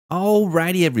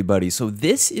Alrighty, everybody. So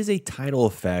this is a title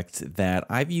effect that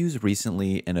I've used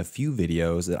recently in a few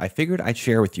videos that I figured I'd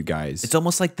share with you guys. It's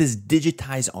almost like this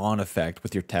digitize on effect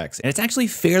with your text, and it's actually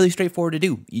fairly straightforward to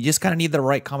do. You just kind of need the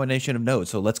right combination of nodes.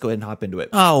 So let's go ahead and hop into it.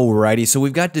 Alrighty, so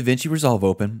we've got DaVinci Resolve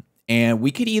open. And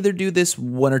we could either do this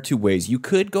one or two ways. You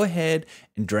could go ahead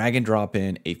and drag and drop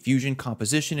in a Fusion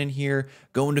composition in here,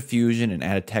 go into Fusion and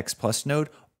add a text plus node.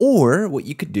 Or what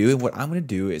you could do, and what I'm going to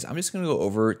do is I'm just going to go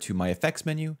over to my effects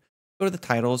menu, go to the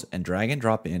titles, and drag and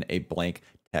drop in a blank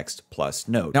text plus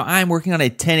node. Now I'm working on a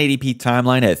 1080p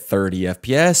timeline at 30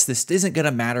 FPS. This isn't going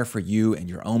to matter for you and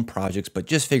your own projects, but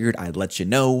just figured I'd let you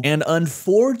know. And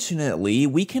unfortunately,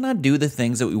 we cannot do the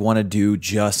things that we want to do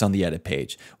just on the edit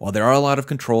page. While there are a lot of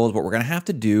controls, what we're going to have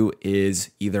to do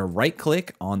is either right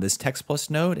click on this text plus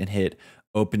node and hit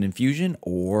open in Fusion,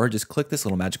 or just click this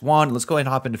little magic wand. Let's go ahead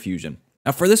and hop into Fusion.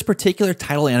 Now for this particular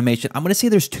title animation, I'm going to say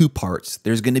there's two parts.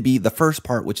 There's going to be the first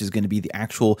part, which is going to be the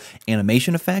actual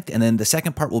animation effect. And then the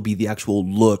second part will be the actual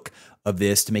look of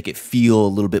this to make it feel a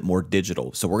little bit more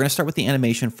digital. So we're going to start with the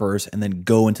animation first and then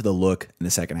go into the look in the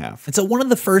second half. And so one of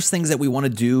the first things that we want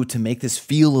to do to make this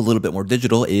feel a little bit more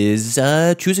digital is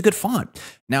choose a good font.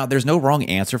 Now there's no wrong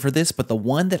answer for this, but the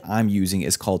one that I'm using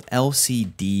is called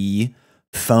LCD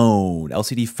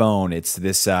Phone. It's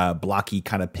this blocky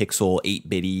kind of pixel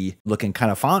 8-bitty looking kind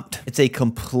of font. It's a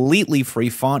completely free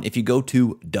font. If you go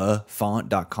to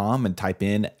dafont.com and type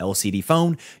in LCD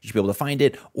Phone, you should be able to find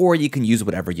it, or you can use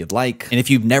whatever you'd like. And if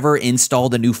you've never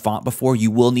installed a new font before,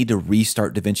 you will need to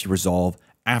restart DaVinci Resolve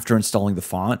after installing the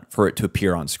font for it to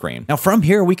appear on screen. Now from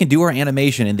here, we can do our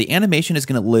animation, and the animation is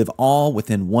going to live all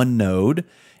within one node.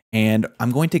 And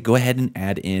I'm going to go ahead and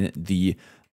add in the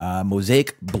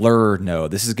mosaic blur node.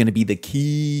 This is going to be the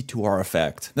key to our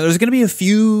effect. Now there's going to be a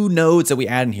few nodes that we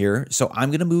add in here, so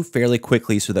I'm going to move fairly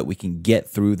quickly so that we can get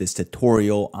through this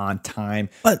tutorial on time.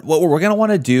 But what we're going to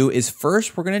want to do is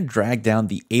first we're going to drag down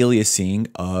the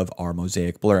aliasing of our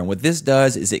mosaic blur. And what this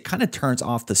does is it kind of turns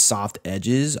off the soft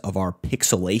edges of our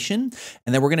pixelation,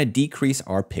 and then we're going to decrease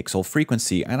our pixel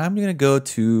frequency. And I'm going to go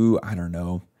to, I don't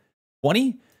know,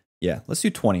 20? Yeah, let's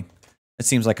do 20. That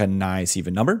seems like a nice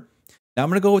even number. Now I'm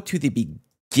going to go to the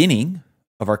beginning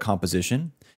of our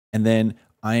composition, and then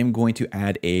I'm going to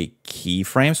add a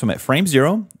keyframe. So I'm at frame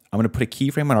 0. I'm going to put a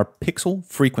keyframe on our pixel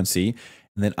frequency,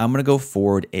 and then I'm going to go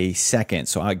forward a second.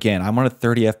 So again, I'm on a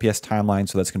 30 FPS timeline,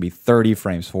 so that's going to be 30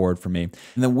 frames forward for me.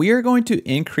 And then we are going to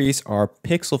increase our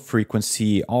pixel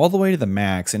frequency all the way to the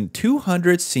max, and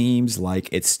 200 seems like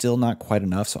it's still not quite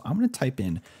enough. So I'm going to type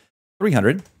in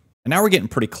 300. And now we're getting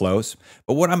pretty close.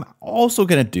 But what I'm also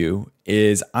going to do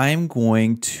is I'm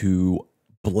going to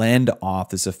blend off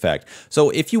this effect.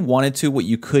 So if you wanted to, what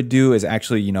you could do is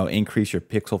actually, increase your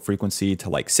pixel frequency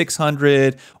to like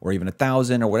 600 or even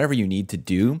 1,000 or whatever you need to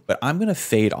do. But I'm going to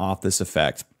fade off this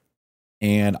effect.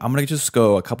 And I'm going to just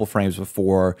go a couple frames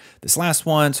before this last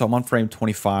one. So I'm on frame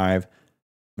 25. I'm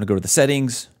going to go to the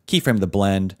settings, keyframe the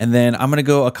blend. And then I'm going to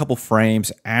go a couple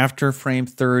frames after frame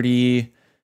 30.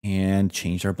 And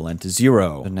change our blend to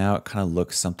 0. So now it kind of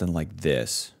looks something like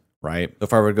this, right? So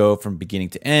if I were to go from beginning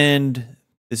to end,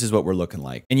 this is what we're looking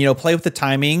like. And play with the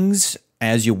timings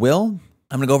as you will.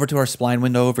 I'm gonna go over to our spline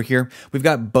window over here. We've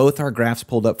got both our graphs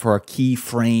pulled up for our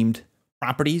keyframed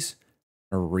properties.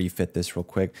 I'm gonna refit this real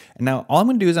quick. And now all I'm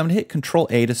gonna do is I'm gonna hit Control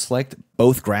A to select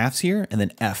both graphs here, and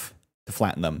then F to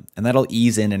flatten them. And that'll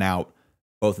ease in and out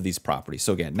both of these properties.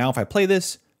 So again, now if I play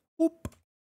this, whoop,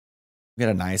 we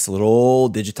got a nice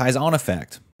little digitize on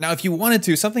effect. Now, if you wanted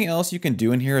to, something else you can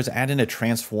do in here is add in a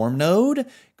transform node.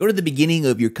 Go to the beginning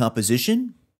of your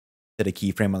composition, set a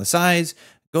keyframe on the size,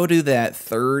 go to that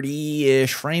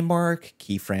 30-ish frame mark,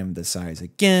 keyframe the size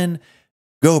again,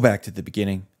 go back to the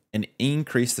beginning and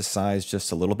increase the size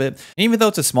just a little bit. And even though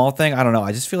it's a small thing, I don't know,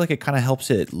 I just feel like it kind of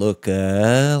helps it look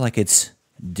like it's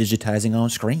digitizing on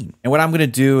screen. And what I'm gonna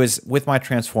do is with my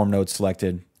transform node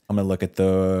selected, I'm going to look at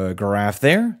the graph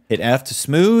there, hit F to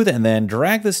smooth, and then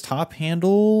drag this top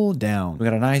handle down. We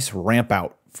got a nice ramp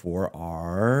out for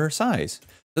our size.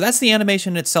 So that's the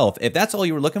animation itself. If that's all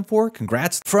you were looking for,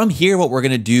 congrats. From here, what we're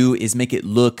going to do is make it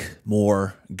look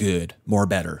more good, more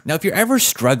better. Now, if you're ever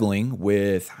struggling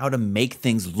with how to make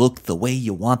things look the way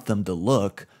you want them to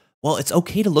look, well, it's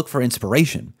okay to look for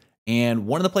inspiration. And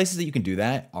one of the places that you can do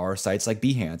that are sites like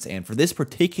Behance. And for this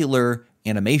particular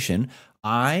animation,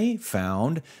 I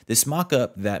found this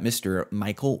mock-up that Mr.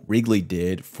 Michael Wrigley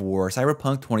did for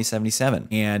Cyberpunk 2077.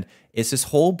 And it's this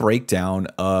whole breakdown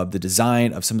of the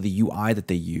design of some of the UI that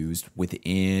they used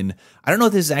within, I don't know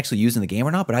if this is actually used in the game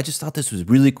or not, but I just thought this was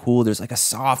really cool. There's like a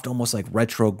soft, almost like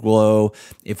retro glow.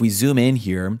 If we zoom in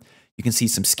here, You can see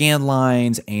some scan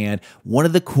lines, and one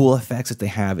of the cool effects that they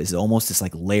have is almost this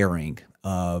like layering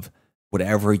of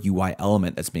whatever UI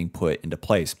element that's being put into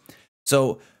place.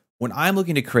 So when I'm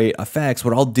looking to create effects,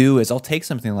 what I'll do is I'll take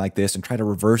something like this and try to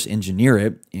reverse engineer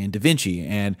it in DaVinci.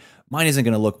 And mine isn't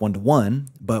going to look one-to-one,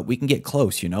 but we can get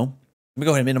close, you know? Let me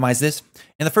go ahead and minimize this.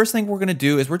 And the first thing we're going to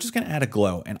do is we're just going to add a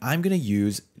glow. And I'm going to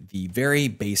use the very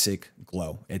basic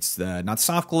glow. It's the not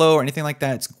soft glow or anything like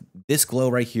that. It's this glow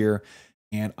right here.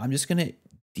 And I'm just going to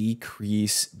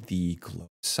decrease the glow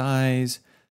size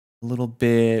a little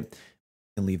bit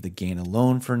and leave the gain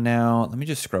alone for now. Let me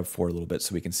just scrub forward a little bit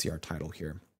so we can see our title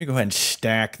here. Let me go ahead and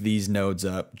stack these nodes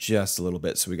up just a little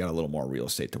bit so we got a little more real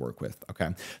estate to work with.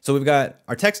 Okay, so we've got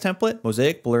our text template,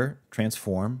 mosaic blur,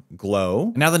 transform,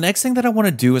 glow. Now the next thing that I want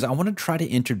to do is I want to try to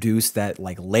introduce that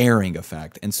like layering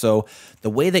effect. And so the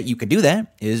way that you can do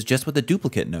that is just with the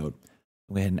duplicate node.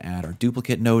 Go ahead and add our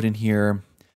duplicate node in here.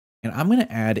 And I'm going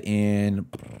to add in,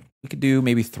 we could do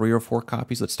maybe 3 or 4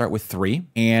 copies. Let's start with 3.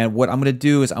 And what I'm going to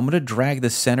do is I'm going to drag the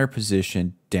center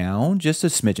position down just a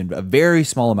smidgen, a very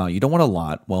small amount. You don't want a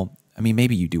lot. Well, I mean,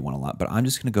 maybe you do want a lot, but I'm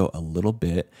just going to go a little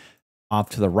bit off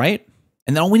to the right.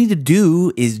 And then all we need to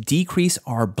do is decrease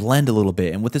our blend a little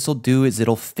bit. And what this will do is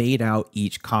it'll fade out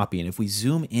each copy. And if we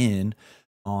zoom in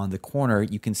on the corner,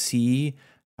 you can see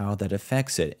how that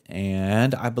affects it.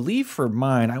 And I believe for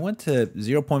mine, I went to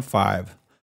 0.5.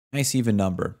 Nice even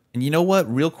number. And you know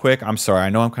what, real quick, I'm sorry, I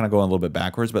know I'm kind of going a little bit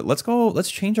backwards, but let's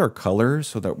change our colors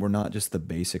so that we're not just the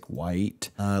basic white.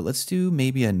 Let's do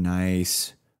maybe a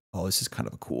nice, oh, this is kind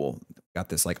of cool. Got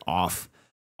this like off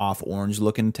orange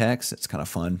looking text. It's kind of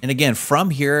fun. And again, from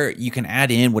here, you can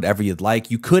add in whatever you'd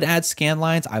like. You could add scan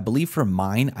lines. I believe for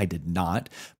mine, I did not,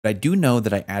 but I do know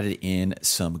that I added in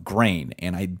some grain,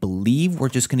 and I believe we're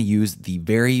just going to use the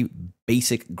very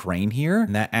basic grain here.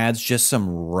 And that adds just some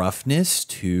roughness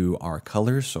to our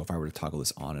colors. So if I were to toggle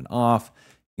this on and off,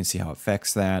 you can see how it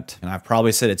affects that. And I've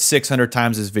probably said it 600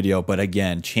 times this video, but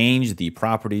again, change the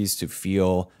properties to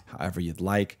feel however you'd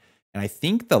like. And I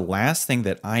think the last thing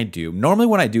that I do, normally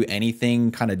when I do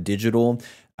anything kind of digital,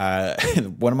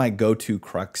 one of my go-to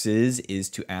cruxes is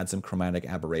to add some chromatic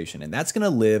aberration. And that's going to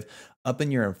live up in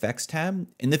your effects tab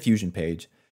in the Fusion page.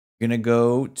 You're going to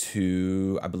go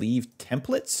to, I believe,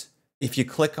 templates. If you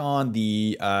click on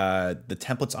the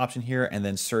templates option here and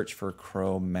then search for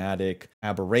chromatic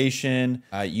aberration,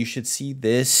 you should see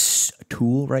this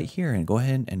tool right here, and go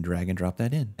ahead and drag and drop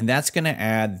that in. And that's going to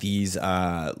add these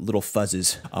little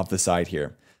fuzzes off the side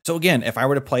here. So again, if I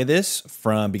were to play this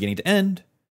from beginning to end,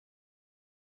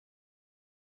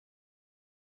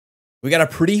 we got a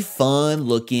pretty fun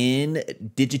looking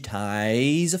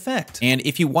digitize effect. And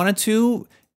if you wanted to,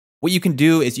 what you can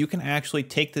do is you can actually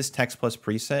take this text plus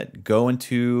preset, go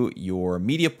into your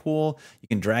media pool, you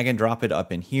can drag and drop it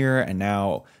up in here, and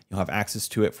now you'll have access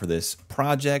to it for this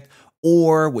project.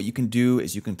 Or what you can do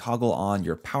is you can toggle on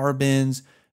your power bins,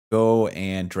 go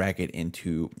and drag it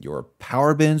into your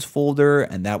power bins folder,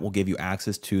 and that will give you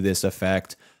access to this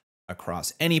effect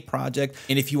across any project.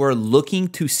 And if you are looking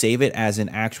to save it as an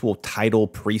actual title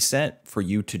preset for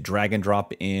you to drag and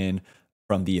drop in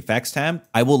from the effects tab,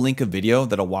 I will link a video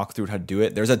that'll walk through how to do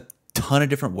it. There's a ton of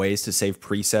different ways to save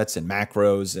presets and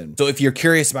macros. And so if you're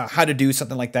curious about how to do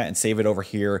something like that and save it over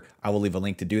here, I will leave a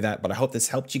link to do that. But I hope this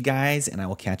helped you guys, and I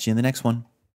will catch you in the next one.